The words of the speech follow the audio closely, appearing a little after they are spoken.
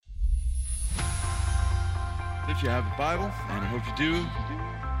If you have a Bible, and I hope you do,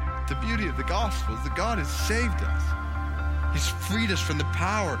 the beauty of the gospel is that God has saved us. He's freed us from the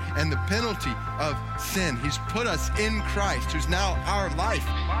power and the penalty of sin. He's put us in Christ, who's now our life.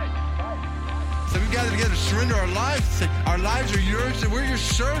 So we gather together to surrender our lives, to say, our lives are yours, and we're your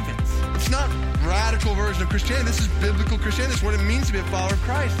servants. It's not a radical version of Christianity. This is biblical Christianity. This is what it means to be a follower of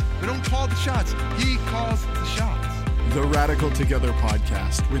Christ. We don't call the shots. He calls the shots. The Radical Together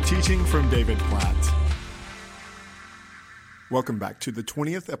podcast with teaching from David Platt. Welcome back to the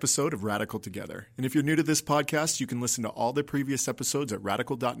 20th episode of Radical Together. And if you're new to this podcast, you can listen to all the previous episodes at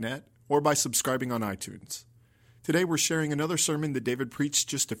radical.net or by subscribing on iTunes. Today we're sharing another sermon that David preached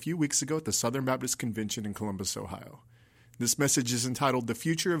just a few weeks ago at the Southern Baptist Convention in Columbus, Ohio. This message is entitled The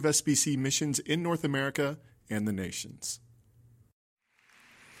Future of SBC Missions in North America and the Nations.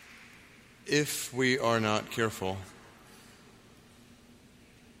 If we are not careful,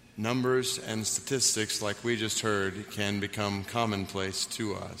 numbers and statistics like we just heard can become commonplace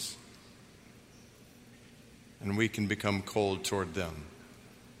to us, and we can become cold toward them.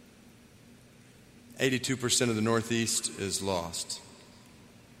 82% of the Northeast is lost.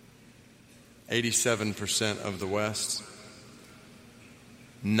 87% of the West.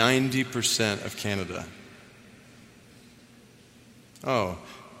 90% of Canada. 9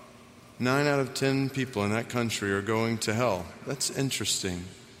 out of 10 people in that country are going to hell. That's interesting.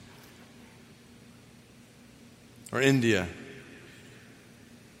 Or India.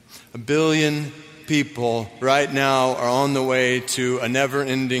 1 billion people right now are on the way to a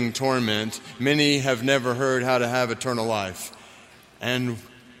never-ending torment. Many have never heard how to have eternal life. And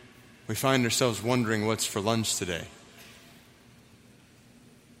we find ourselves wondering what's for lunch today.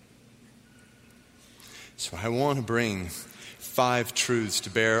 So I want to bring 5 truths to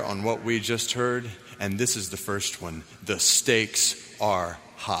bear on what we just heard. And this is the first one. The stakes are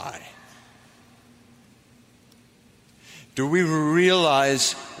high. Do we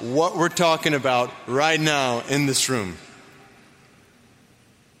realize what we're talking about right now in this room?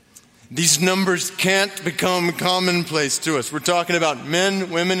 These numbers can't become commonplace to us. We're talking about men,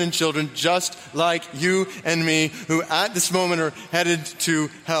 women, and children just like you and me who at this moment are headed to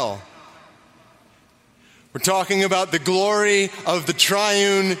hell. We're talking about the glory of the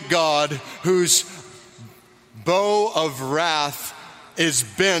triune God whose bow of wrath is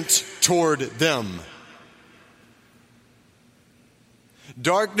bent toward them.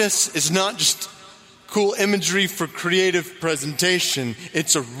 Darkness is not just cool imagery for creative presentation.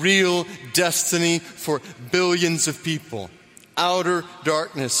 It's a real destiny for billions of people. Outer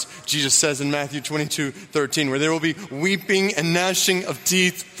darkness, Jesus says in Matthew 22:13, where there will be weeping and gnashing of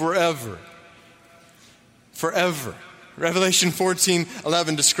teeth forever. Forever. Revelation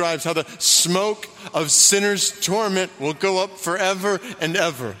 14:11 describes how the smoke of sinners' torment will go up forever and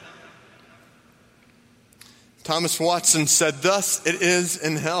ever. Thomas Watson said, "Thus it is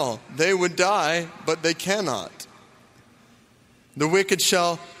in hell. They would die, but they cannot. The wicked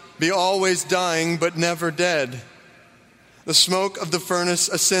shall be always dying, but never dead. The smoke of the furnace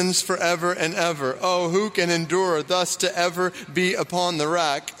ascends forever and ever. Oh, who can endure thus to ever be upon the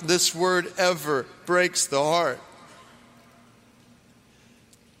rack? This word ever breaks the heart."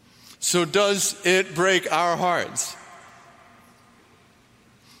 So does it break our hearts?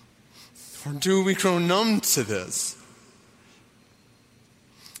 Or do we grow numb to this?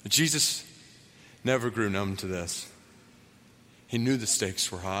 Jesus never grew numb to this. He knew the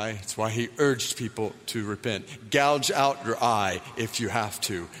stakes were high. That's why he urged people to repent. Gouge out your eye if you have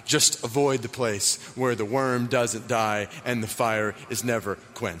to. Just avoid the place where the worm doesn't die and the fire is never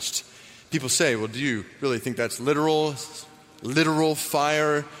quenched. People say, well, do you really think that's literal? Literal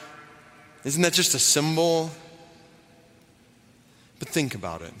fire? Isn't that just a symbol? But think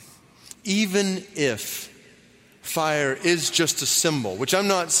about it. Even if fire is just a symbol, which I'm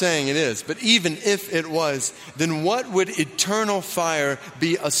not saying it is, but even if it was, then what would eternal fire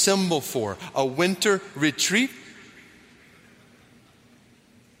be a symbol for? A winter retreat?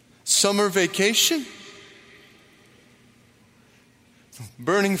 Summer vacation?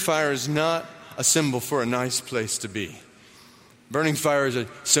 Burning fire is not a symbol for a nice place to be. Burning fire is a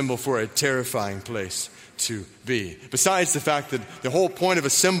symbol for a terrifying place to be. Besides the fact that the whole point of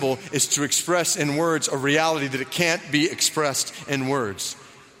a symbol is to express in words a reality that it can't be expressed in words.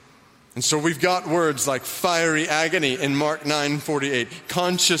 And so we've got words like fiery agony in Mark 9:48,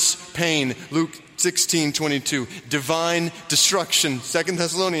 conscious pain, Luke 16:22, divine destruction, 2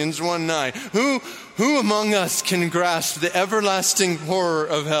 Thessalonians 1:9. Who among us can grasp the everlasting horror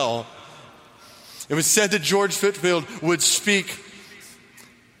of hell? It was said that George Whitefield would speak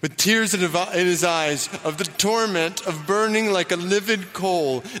with tears in his eyes, of the torment of burning like a livid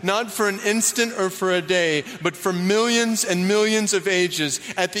coal, not for an instant or for a day, but for millions and millions of ages,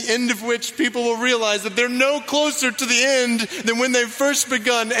 at the end of which people will realize that they're no closer to the end than when they first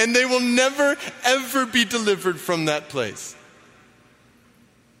begun, and they will never, ever be delivered from that place.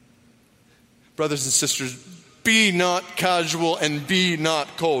 Brothers and sisters, be not casual and be not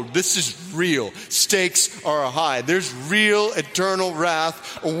cold. This is real. Stakes are high. There's real eternal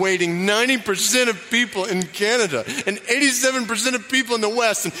wrath awaiting 90% of people in Canada and 87% of people in the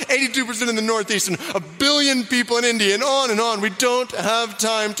West and 82% in the Northeast and 1 billion people in India and on and on. We don't have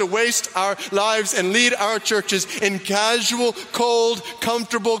time to waste our lives and lead our churches in casual, cold,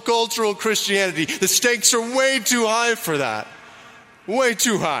 comfortable, cultural Christianity. The stakes are way too high for that. Way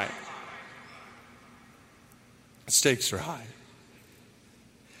too high. Stakes are high.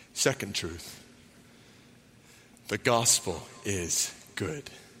 Second truth. The gospel is good.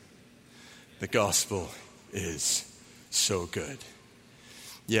 The gospel is so good.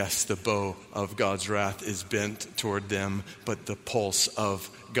 Yes, the bow of God's wrath is bent toward them, but the pulse of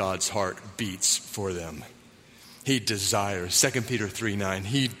God's heart beats for them. He desires, 2 Peter 3:9,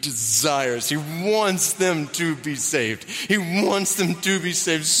 he desires, he wants them to be saved. He wants them to be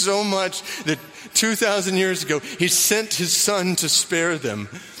saved so much that 2,000 years ago, he sent his son to spare them.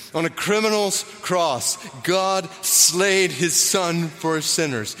 On a criminal's cross, God slayed his son for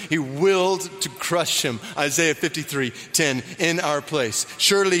sinners. He willed to crush him, Isaiah 53:10, in our place.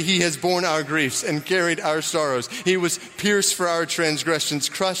 Surely he has borne our griefs and carried our sorrows. He was pierced for our transgressions,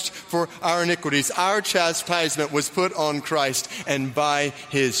 crushed for our iniquities. Our chastisement was put on Christ, and by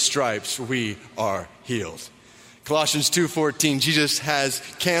his stripes we are healed. Colossians 2:14, Jesus has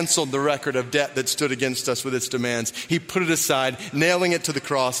canceled the record of debt that stood against us with its demands. He put it aside, nailing it to the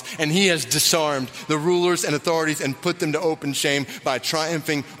cross, and he has disarmed the rulers and authorities and put them to open shame by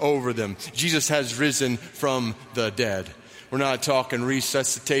triumphing over them. Jesus has risen from the dead. We're not talking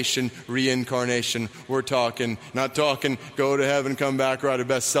resuscitation, reincarnation. We're not talking go to heaven, come back, write a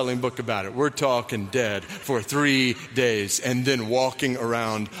best-selling book about it. We're talking dead for 3 days and then walking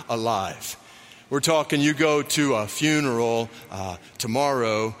around alive. We're talking you go to a funeral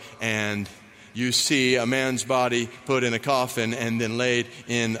tomorrow and you see a man's body put in a coffin and then laid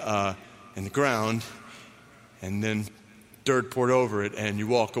in the ground and then dirt poured over it and you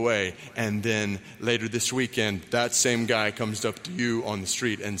walk away. And then later this weekend, that same guy comes up to you on the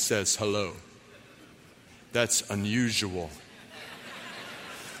street and says hello. That's unusual.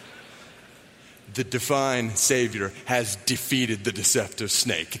 The divine Savior has defeated the deceptive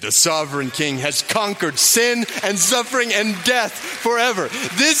snake. The sovereign King has conquered sin and suffering and death forever.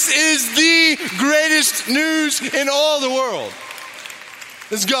 This is the greatest news in all the world.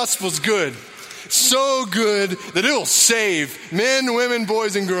 This gospel's good. So good that it will save men, women,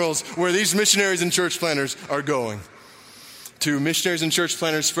 boys, and girls where these missionaries and church planters are going. To missionaries and church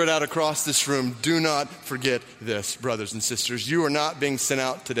planters spread out across this room, do not forget this, brothers and sisters. You are not being sent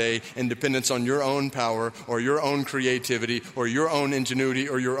out today in dependence on your own power or your own creativity or your own ingenuity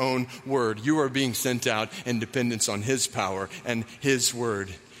or your own word. You are being sent out in dependence on his power and his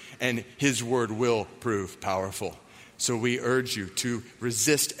word. And his word will prove powerful. So we urge you to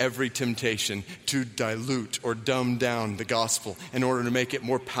resist every temptation to dilute or dumb down the gospel in order to make it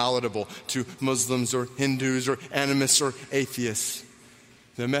more palatable to Muslims or Hindus or animists or atheists.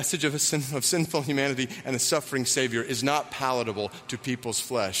 The message of sinful humanity and a suffering Savior is not palatable to people's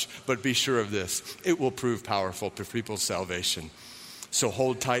flesh, but be sure of this, it will prove powerful to people's salvation. So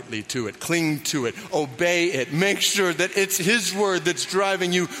hold tightly to it, cling to it, obey it. Make sure that it's his word that's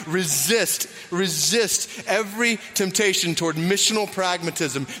driving you. Resist every temptation toward missional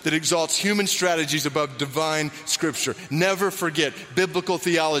pragmatism that exalts human strategies above divine scripture. Never forget, biblical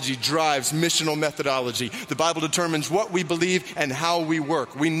theology drives missional methodology. The Bible determines what we believe and how we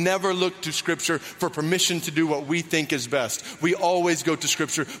work. We never look to scripture for permission to do what we think is best. We always go to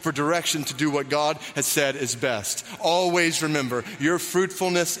scripture for direction to do what God has said is best. Always remember, your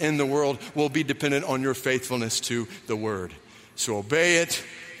fruitfulness in the world will be dependent on your faithfulness to the word. So obey it,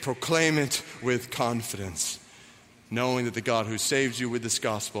 proclaim it with confidence, knowing that the God who saves you with this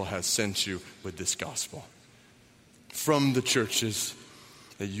gospel has sent you with this gospel from the churches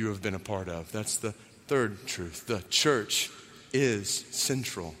that you have been a part of. That's the third truth. The church is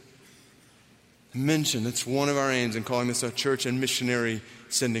central. It's one of our aims in calling this a church and missionary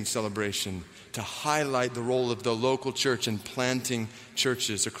sending celebration, to highlight the role of the local church in planting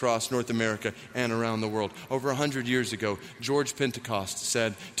churches across North America and around the world. Over 100 years ago, George Pentecost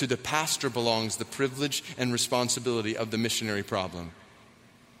said, "To the pastor belongs the privilege and responsibility of the missionary problem."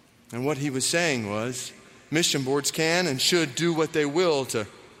 And what he was saying was, mission boards can and should do what they will to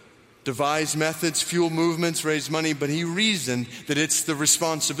devise methods, fuel movements, raise money, but he reasoned that it's the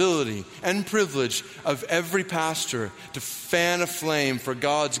responsibility and privilege of every pastor to fan a flame for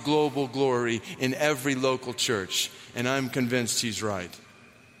God's global glory in every local church. And I'm convinced he's right.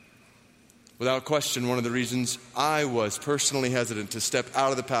 Without question, one of the reasons I was personally hesitant to step out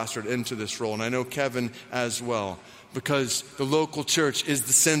of the pastorate into this role, and I know Kevin as well, because the local church is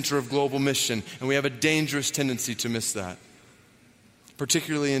the center of global mission, and we have a dangerous tendency to miss that.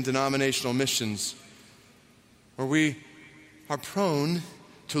 Particularly in denominational missions, where we are prone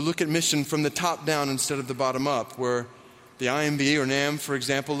to look at mission from the top down instead of the bottom up, where the IMB or NAM, for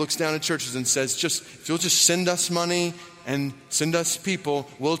example, looks down at churches and says, if you'll just send us money and send us people,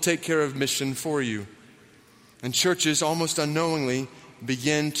 we'll take care of mission for you. And churches almost unknowingly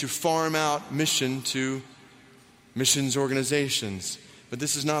begin to farm out mission to missions organizations. But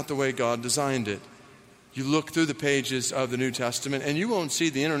this is not the way God designed it. You look through the pages of the New Testament and you won't see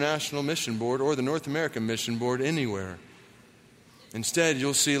the International Mission Board or the North American Mission Board anywhere. Instead,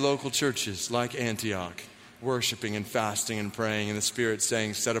 you'll see local churches like Antioch worshiping and fasting and praying, and the Spirit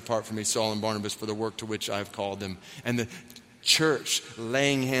saying, set apart for me Saul and Barnabas for the work to which I have called them. And the church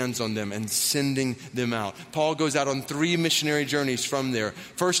laying hands on them and sending them out. Paul goes out on 3 missionary journeys from there.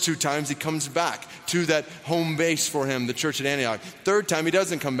 First 2 times he comes back to that home base for him, the church at Antioch. Third time he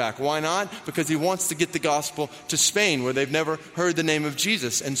doesn't come back. Why not? Because he wants to get the gospel to Spain, where they've never heard the name of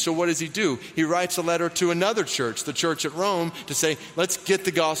Jesus. And so what does he do? He writes a letter to another church, the church at Rome, to say, let's get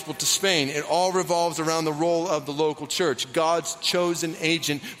the gospel to Spain. It all revolves around the role of the local church, God's chosen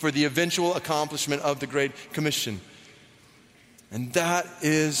agent for the eventual accomplishment of the Great Commission. And that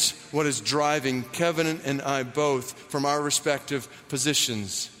is what is driving Kevin and I both from our respective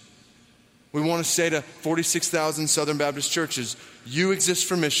positions. We want to say to 46,000 Southern Baptist churches, you exist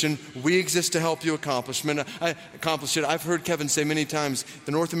for mission, we exist to help you accomplish it. I've heard Kevin say many times,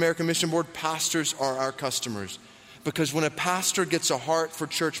 the North American Mission Board, pastors are our customers. Because when a pastor gets a heart for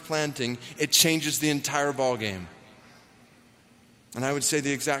church planting, it changes the entire ballgame. And I would say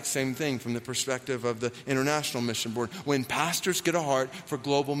the exact same thing from the perspective of the International Mission Board. When pastors get a heart for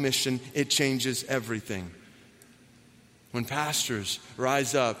global mission, it changes everything. When pastors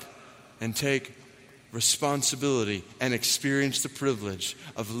rise up and take responsibility and experience the privilege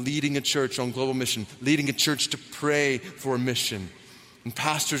of leading a church on global mission, leading a church to pray for mission, and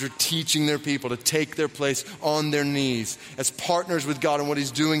pastors are teaching their people to take their place on their knees as partners with God in what He's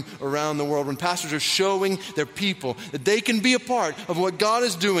doing around the world. When pastors are showing their people that they can be a part of what God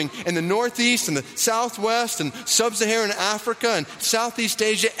is doing in the Northeast and the Southwest and Sub-Saharan Africa and Southeast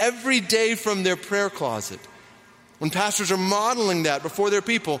Asia every day from their prayer closet. When pastors are modeling that before their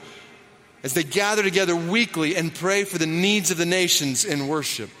people as they gather together weekly and pray for the needs of the nations in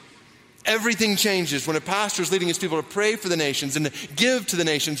worship. Everything changes when a pastor is leading his people to pray for the nations and to give to the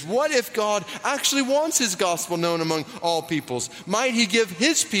nations. What if God actually wants His gospel known among all peoples? Might He give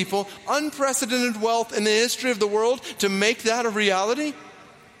His people unprecedented wealth in the history of the world to make that a reality?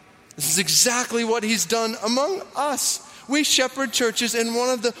 This is exactly what He's done among us. We shepherd churches in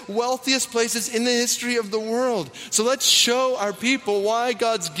one of the wealthiest places in the history of the world. So let's show our people why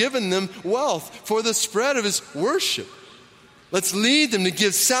God's given them wealth for the spread of His worship. Let's lead them to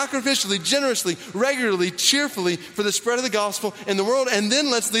give sacrificially, generously, regularly, cheerfully for the spread of the gospel in the world. And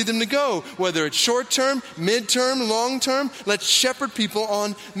then let's lead them to go, whether it's short-term, mid-term, long-term. Let's shepherd people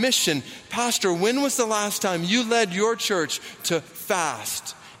on mission. Pastor, when was the last time you led your church to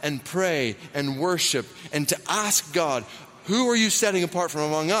fast and pray and worship and to ask God, who are you setting apart from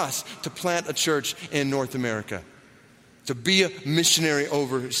among us to plant a church in North America, to be a missionary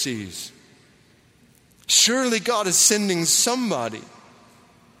overseas? Surely God is sending somebody.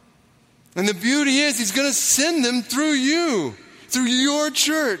 And the beauty is He's going to send them through you, through your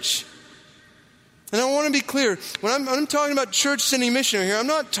church. And I want to be clear, when I'm talking about church sending missionary here, I'm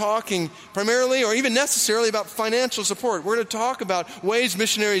not talking primarily or even necessarily about financial support. We're going to talk about ways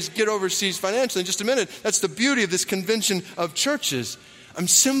missionaries get overseas financially in just a minute. That's the beauty of this convention of churches. I'm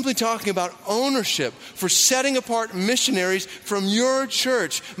simply talking about ownership for setting apart missionaries from your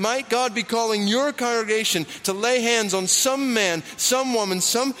church. Might God be calling your congregation to lay hands on some man, some woman,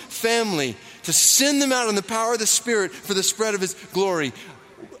 some family, to send them out in the power of the Spirit for the spread of His glory.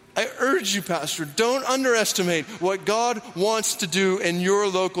 I urge you, Pastor, don't underestimate what God wants to do in your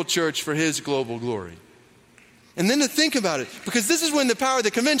local church for His global glory. And then to think about it, because this is when the power of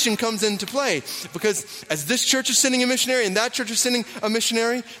the convention comes into play. Because as this church is sending a missionary and that church is sending a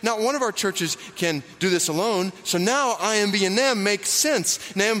missionary, not one of our churches can do this alone. So now IMB and NAM makes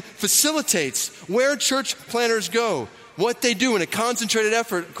sense. NAM facilitates where church planners go. what they do in a concentrated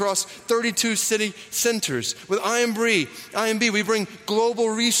effort across 32 city centers. With IMB, we bring global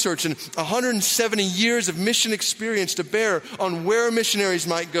research and 170 years of mission experience to bear on where missionaries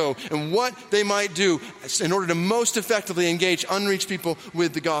might go and what they might do in order to most effectively engage unreached people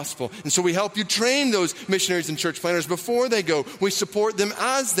with the gospel. And so we help you train those missionaries and church planners before they go. We support them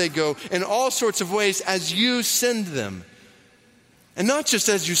as they go in all sorts of ways as you send them. And not just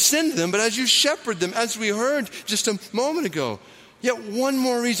as you send them, but as you shepherd them, as we heard just a moment ago. Yet one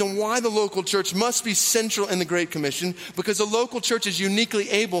more reason why the local church must be central in the Great Commission, because the local church is uniquely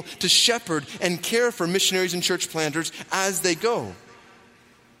able to shepherd and care for missionaries and church planters as they go.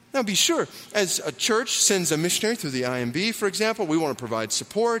 Now be sure, as a church sends a missionary through the IMB, for example, we want to provide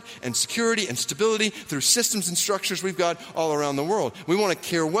support and security and stability through systems and structures we've got all around the world. We want to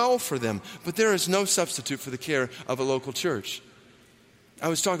care well for them, but there is no substitute for the care of a local church. I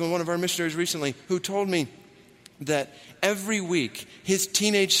was talking with one of our missionaries recently who told me that every week his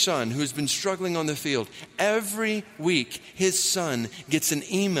teenage son, who's been struggling on the field, every week his son gets an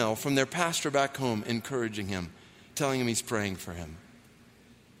email from their pastor back home encouraging him, telling him he's praying for him.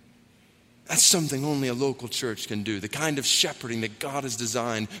 That's something only a local church can do, the kind of shepherding that God has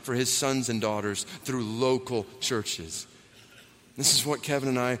designed for his sons and daughters through local churches. This is what Kevin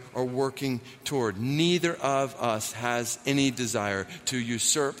and I are working toward. Neither of us has any desire to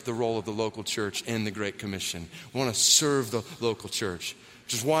usurp the role of the local church in the Great Commission. We want to serve the local church,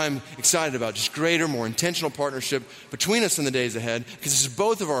 which is why I'm excited about just greater, more intentional partnership between us in the days ahead, because this is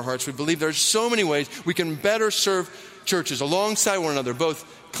both of our hearts. We believe there's so many ways we can better serve churches alongside one another, both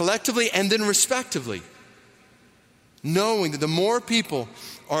collectively and then respectively. Knowing that the more people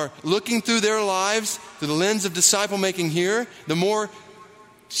are looking through their lives through the lens of disciple making here, the more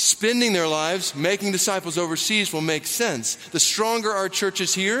spending their lives making disciples overseas will make sense. The stronger our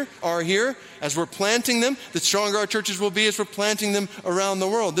churches are here as we're planting them, the stronger our churches will be as we're planting them around the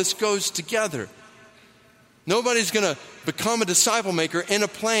world. This goes together. Nobody's going to become a disciple maker in a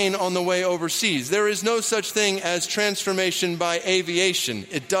plane on the way overseas. There is no such thing as transformation by aviation.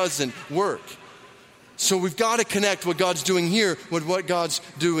 It doesn't work. So we've got to connect what God's doing here with what God's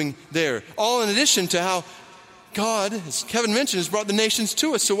doing there. All in addition to how God, as Kevin mentioned, has brought the nations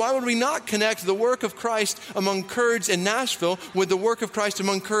to us. So why would we not connect the work of Christ among Kurds in Nashville with the work of Christ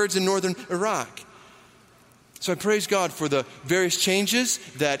among Kurds in northern Iraq? So I praise God for the various changes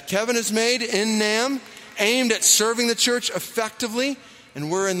that Kevin has made in NAM, aimed at serving the church effectively. And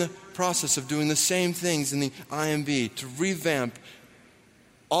we're in the process of doing the same things in the IMB to revamp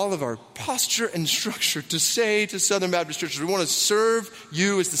all of our posture and structure to say to Southern Baptist churches, we want to serve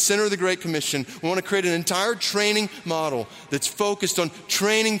you as the center of the Great Commission. We want to create an entire training model that's focused on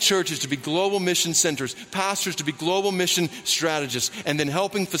training churches to be global mission centers, pastors to be global mission strategists, and then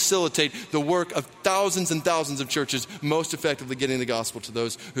helping facilitate the work of thousands and thousands of churches, most effectively getting the gospel to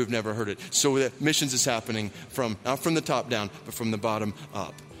those who've never heard it. So that missions is happening not from the top down, but from the bottom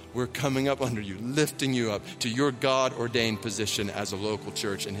up. We're coming up under you, lifting you up to your God-ordained position as a local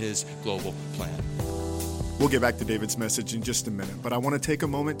church in his global plan. We'll get back to David's message in just a minute, but I want to take a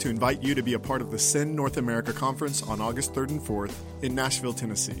moment to invite you to be a part of the Send North America Conference on August 3rd and 4th in Nashville,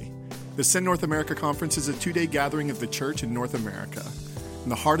 Tennessee. The Send North America Conference is a 2-day gathering of the church in North America.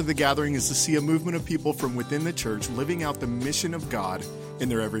 And the heart of the gathering is to see a movement of people from within the church living out the mission of God in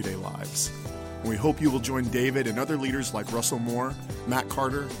their everyday lives. We hope you will join David and other leaders like Russell Moore, Matt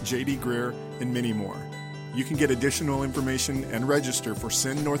Carter, J.D. Greer, and many more. You can get additional information and register for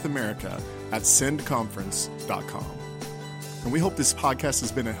Send North America at sendconference.com. And we hope this podcast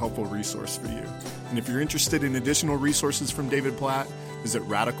has been a helpful resource for you. And if you're interested in additional resources from David Platt, visit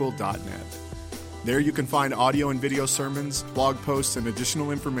radical.net. There you can find audio and video sermons, blog posts, and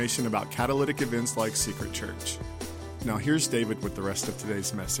additional information about catalytic events like Secret Church. Now here's David with the rest of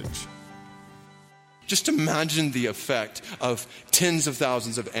today's message. Just imagine the effect of tens of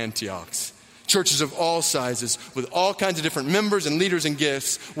thousands of Antiochs. Churches of all sizes with all kinds of different members and leaders and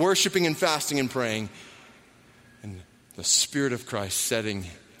gifts, worshiping and fasting and praying. And the Spirit of Christ setting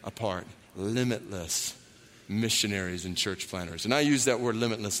apart limitless missionaries and church planners. And I use that word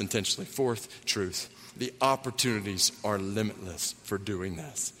limitless intentionally. Fourth truth, the opportunities are limitless for doing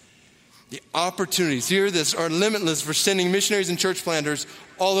this. The opportunities, hear this, are limitless for sending missionaries and church planters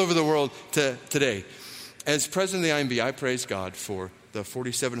all over the world today. As president of the IMB, I praise God for the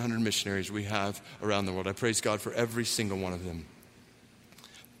 4,700 missionaries we have around the world. I praise God for every single one of them.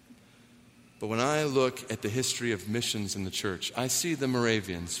 But when I look at the history of missions in the church, I see the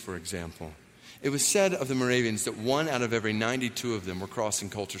Moravians, for example. It was said of the Moravians that 1 out of every 92 of them were crossing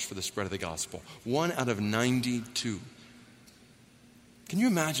cultures for the spread of the gospel. 1 out of 92. Can you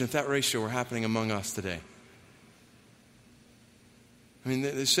imagine if that ratio were happening among us today? I mean,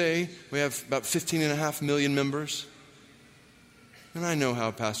 they say we have about 15.5 million members. And I know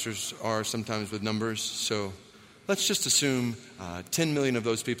how pastors are sometimes with numbers, so let's just assume 10 million of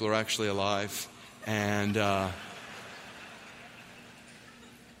those people are actually alive. And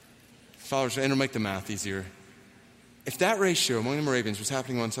followers, and it'll make the math easier. If that ratio among the Moravians was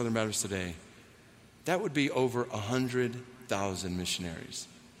happening on Southern Baptist today, that would be over 100,000 missionaries.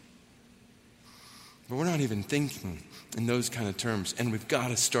 But we're not even thinking in those kind of terms, and we've got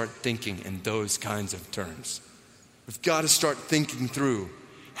to start thinking in those kinds of terms. We've got to start thinking through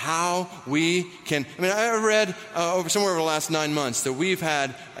how we can. I mean, I read somewhere over the last 9 months that we've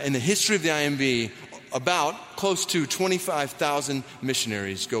had, in the history of the IMB, about close to 25,000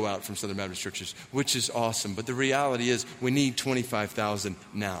 missionaries go out from Southern Baptist churches, which is awesome. But the reality is we need 25,000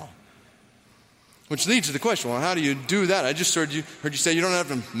 now. Which leads to the question, well, how do you do that? I just heard you say you don't have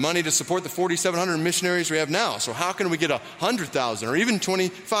the money to support the 4,700 missionaries we have now. So how can we get 100,000 or even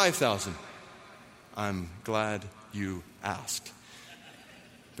 25,000? I'm glad you asked.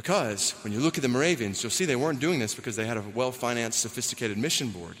 Because when you look at the Moravians, you'll see they weren't doing this because they had a well-financed, sophisticated mission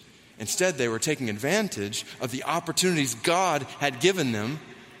board. Instead, they were taking advantage of the opportunities God had given them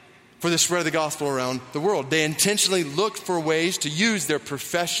for the spread of the gospel around the world. They intentionally looked for ways to use their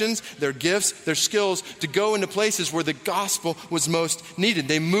professions, their gifts, their skills to go into places where the gospel was most needed.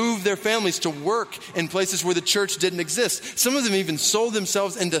 They moved their families to work in places where the church didn't exist. Some of them even sold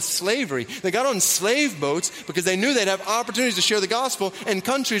themselves into slavery. They got on slave boats because they knew they'd have opportunities to share the gospel in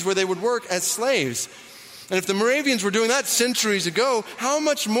countries where they would work as slaves. And if the Moravians were doing that centuries ago, how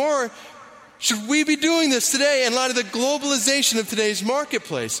much more should we be doing this today in light of the globalization of today's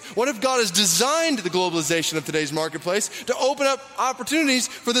marketplace? What if God has designed the globalization of today's marketplace to open up opportunities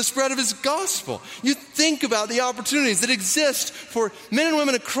for the spread of His gospel? You think about the opportunities that exist for men and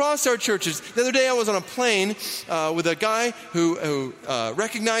women across our churches. The other day I was on a plane with a guy who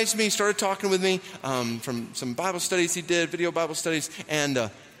recognized me, started talking with me from some Bible studies he did, video Bible studies, and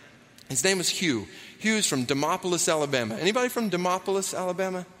his name was Hugh. Hugh's from Demopolis, Alabama. Anybody from Demopolis,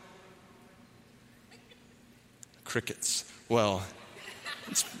 Alabama? Crickets. Well,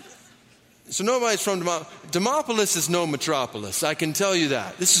 so nobody's from Demopolis is no metropolis. I can tell you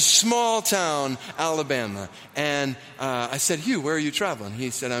that. This is small town Alabama. And I said, Hugh, where are you traveling? He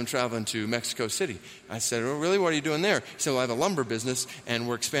said, I'm traveling to Mexico City. I said, oh, really? What are you doing there? He said, well, I have a lumber business, and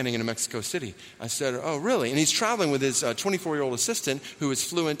we're expanding into Mexico City. I said, oh, really? And he's traveling with his 24-year-old assistant who is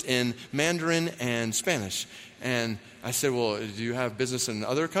fluent in Mandarin and Spanish. And I said, well, do you have business in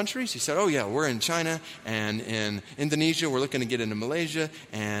other countries? He said, oh, yeah, we're in China and in Indonesia. We're looking to get into Malaysia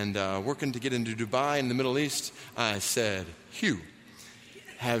and working to get into Dubai in the Middle East. I said, Hugh,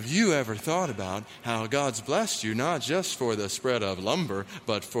 have you ever thought about how God's blessed you, not just for the spread of lumber,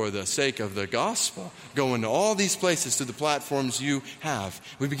 but for the sake of the gospel, going to all these places through the platforms you have?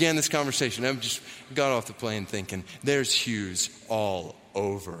 We began this conversation. I just got off the plane thinking, there's Hughs all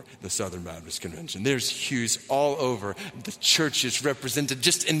over the Southern Baptist Convention. There's Hughs all over the churches represented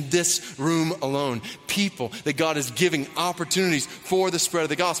just in this room alone. People that God is giving opportunities for the spread of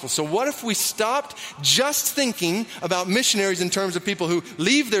the gospel. So what if we stopped just thinking about missionaries in terms of people who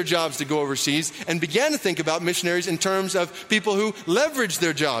leave their jobs to go overseas and began to think about missionaries in terms of people who leverage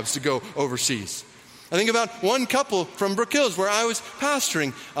their jobs to go overseas? I think about one couple from Brook Hills where I was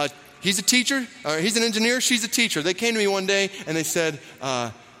pastoring. He's a teacher, he's an engineer, she's a teacher. They came to me one day and they said,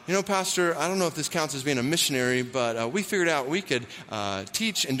 you know, Pastor, I don't know if this counts as being a missionary, but we figured out we could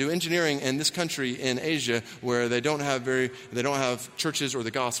teach and do engineering in this country in Asia where they don't have churches or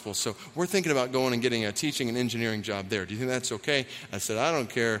the gospel. So we're thinking about going and getting a teaching and engineering job there. Do you think that's okay? I said, I don't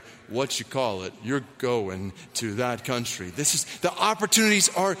care what you call it. You're going to that country. The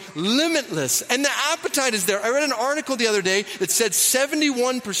opportunities are limitless and the appetite is there. I read an article the other day that said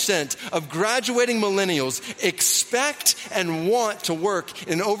 71% of graduating millennials expect and want to work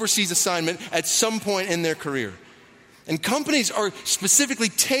in an overseas assignment at some point in their career. And companies are specifically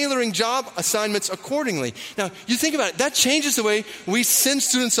tailoring job assignments accordingly. Now, you think about it, that changes the way we send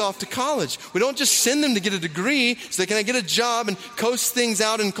students off to college. We don't just send them to get a degree so they can get a job and coast things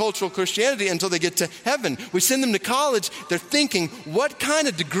out in cultural Christianity until they get to heaven. We send them to college, they're thinking, what kind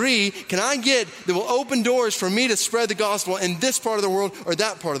of degree can I get that will open doors for me to spread the gospel in this part of the world or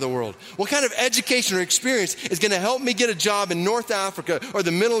that part of the world? What kind of education or experience is going to help me get a job in North Africa or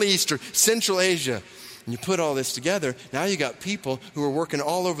the Middle East or Central Asia? And you put all this together, now you got people who are working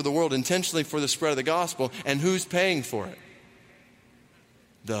all over the world intentionally for the spread of the gospel, and who's paying for it?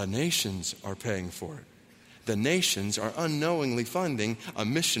 The nations are paying for it. The nations are unknowingly funding a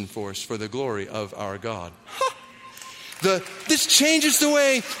mission force for the glory of our God. This changes the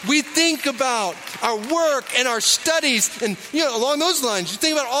way we think about our work and our studies. And, along those lines, you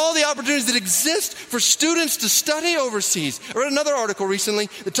think about all the opportunities that exist for students to study overseas. I read another article recently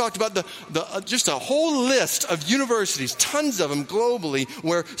that talked about just a whole list of universities, tons of them globally,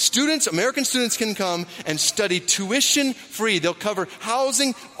 where American students can come and study tuition free. They'll cover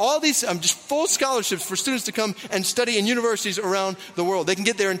housing, all these just full scholarships for students to come and study in universities around the world. They can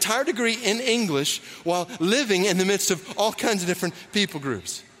get their entire degree in English while living in the midst of all kinds of different people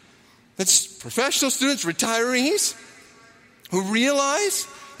groups. That's professional students, retirees, who realize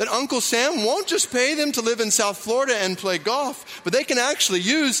that Uncle Sam won't just pay them to live in South Florida and play golf, but they can actually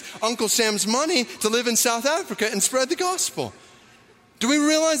use Uncle Sam's money to live in South Africa and spread the gospel. Do we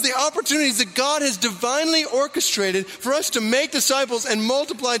realize the opportunities that God has divinely orchestrated for us to make disciples and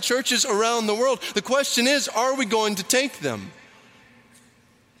multiply churches around the world? The question is, are we going to take them?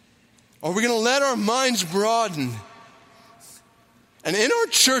 Are we going to let our minds broaden and in our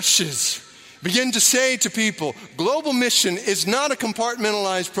churches begin to say to people, global mission is not a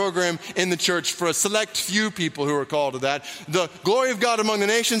compartmentalized program in the church for a select few people who are called to that. The glory of God among the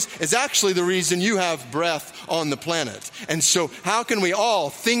nations is actually the reason you have breath on the planet. And so how can we all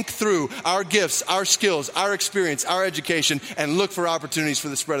think through our gifts, our skills, our experience, our education, and look for opportunities for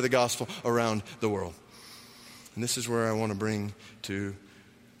the spread of the gospel around the world? And this is where I want to bring to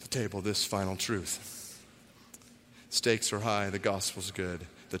the table this final truth. Stakes are high, the gospel's good.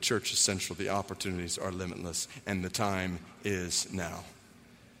 The church is central, the opportunities are limitless, and the time is now.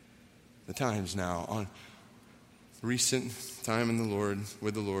 The time's now. On recent time in the Lord,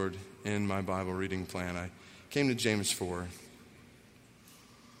 with the Lord, in my Bible reading plan, I came to James 4.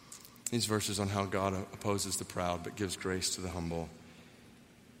 These verses on how God opposes the proud but gives grace to the humble.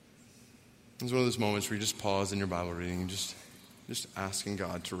 It's one of those moments where you just pause in your Bible reading and just asking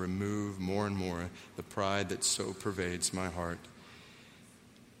God to remove more and more the pride that so pervades my heart.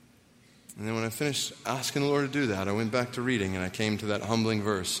 And then when I finished asking the Lord to do that, I went back to reading and I came to that humbling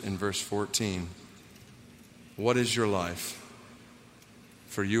verse in verse 14. What is your life?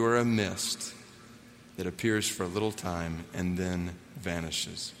 For you are a mist that appears for a little time and then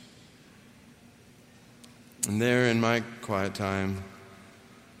vanishes. And there in my quiet time,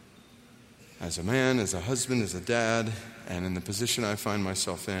 as a man, as a husband, as a dad, and in the position I find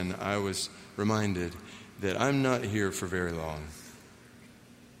myself in, I was reminded that I'm not here for very long.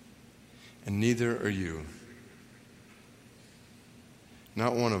 And neither are you.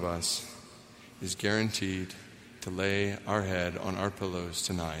 Not one of us is guaranteed to lay our head on our pillows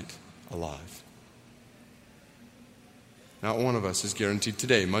tonight alive. Not one of us is guaranteed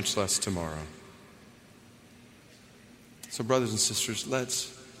today, much less tomorrow. So, brothers and sisters,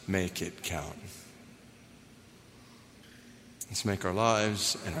 let's make it count. Let's make our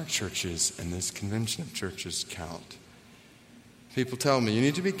lives and our churches and this convention of churches count. People tell me, you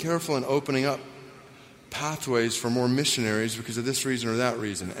need to be careful in opening up pathways for more missionaries because of this reason or that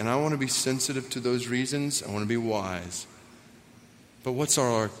reason. And I want to be sensitive to those reasons. I want to be wise. But what's our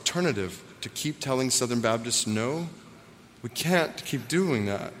alternative? To keep telling Southern Baptists no? We can't keep doing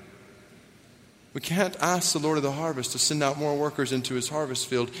that. We can't ask the Lord of the harvest to send out more workers into his harvest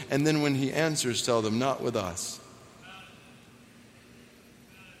field, and then when he answers, tell them, not with us.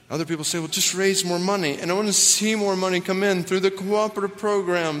 Other people say, well, just raise more money. And I want to see more money come in through the cooperative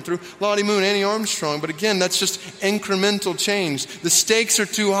program, through Lottie Moon, Annie Armstrong. But again, that's just incremental change. The stakes are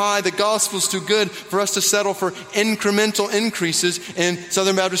too high. The gospel's too good for us to settle for incremental increases in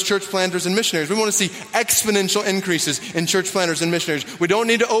Southern Baptist church planters and missionaries. We want to see exponential increases in church planters and missionaries. We don't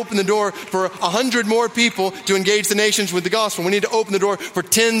need to open the door for 100 more people to engage the nations with the gospel. We need to open the door for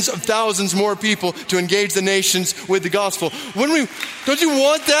tens of thousands more people to engage the nations with the gospel. Don't you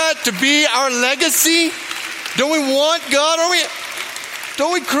want that to be our legacy? Don't we want God?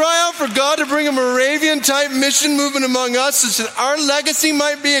 Don't we cry out for God to bring a Moravian-type mission movement among us so that our legacy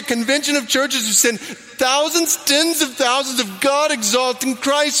might be a convention of churches who send thousands, tens of thousands of God-exalting,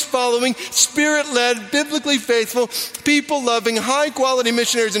 Christ-following, Spirit-led, biblically faithful, people-loving, high-quality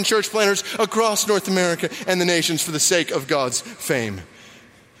missionaries and church planters across North America and the nations for the sake of God's fame?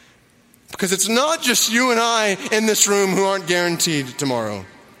 Because it's not just you and I in this room who aren't guaranteed tomorrow.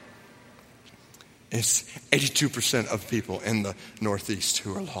 It's 82% of people in the Northeast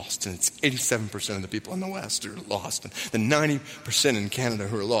who are lost, and it's 87% of the people in the West who are lost, and the 90% in Canada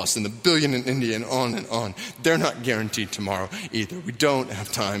who are lost, and the billion in India, and on and on. They're not guaranteed tomorrow either. We don't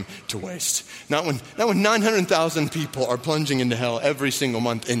have time to waste. Not when 900,000 people are plunging into hell every single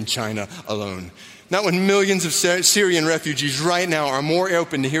month in China alone. Not when millions of Syrian refugees right now are more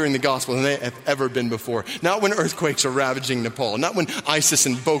open to hearing the gospel than they have ever been before. Not when earthquakes are ravaging Nepal. Not when ISIS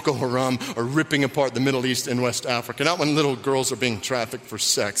and Boko Haram are ripping apart the Middle East and West Africa. Not when little girls are being trafficked for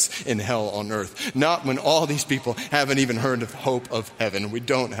sex in hell on earth. Not when all these people haven't even heard of hope of heaven. We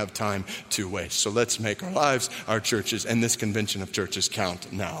don't have time to waste. So let's make our lives, our churches, and this convention of churches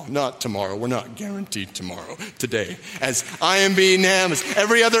count now. Not tomorrow. We're not guaranteed tomorrow. Today. As IMB, NAM, as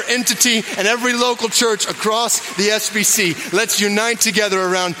every other entity and every local church across the SBC, let's unite together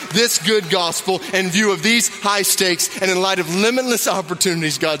around this good gospel in view of these high stakes and in light of limitless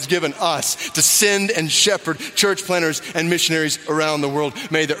opportunities God's given us to send and shepherd church planters and missionaries around the world.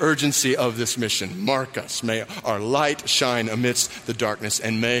 May the urgency of this mission mark us. May our light shine amidst the darkness,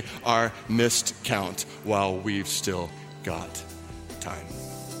 and may our mist count while we've still got time.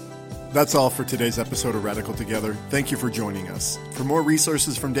 That's all for today's episode of Radical Together. Thank you for joining us. For more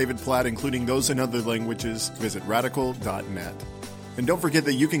resources from David Platt, including those in other languages, visit radical.net. And don't forget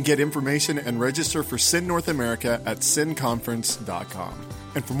that you can get information and register for SYN North America at synconference.com.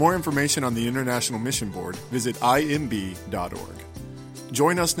 And for more information on the International Mission Board, visit imb.org.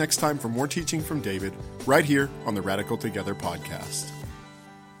 Join us next time for more teaching from David, right here on the Radical Together podcast.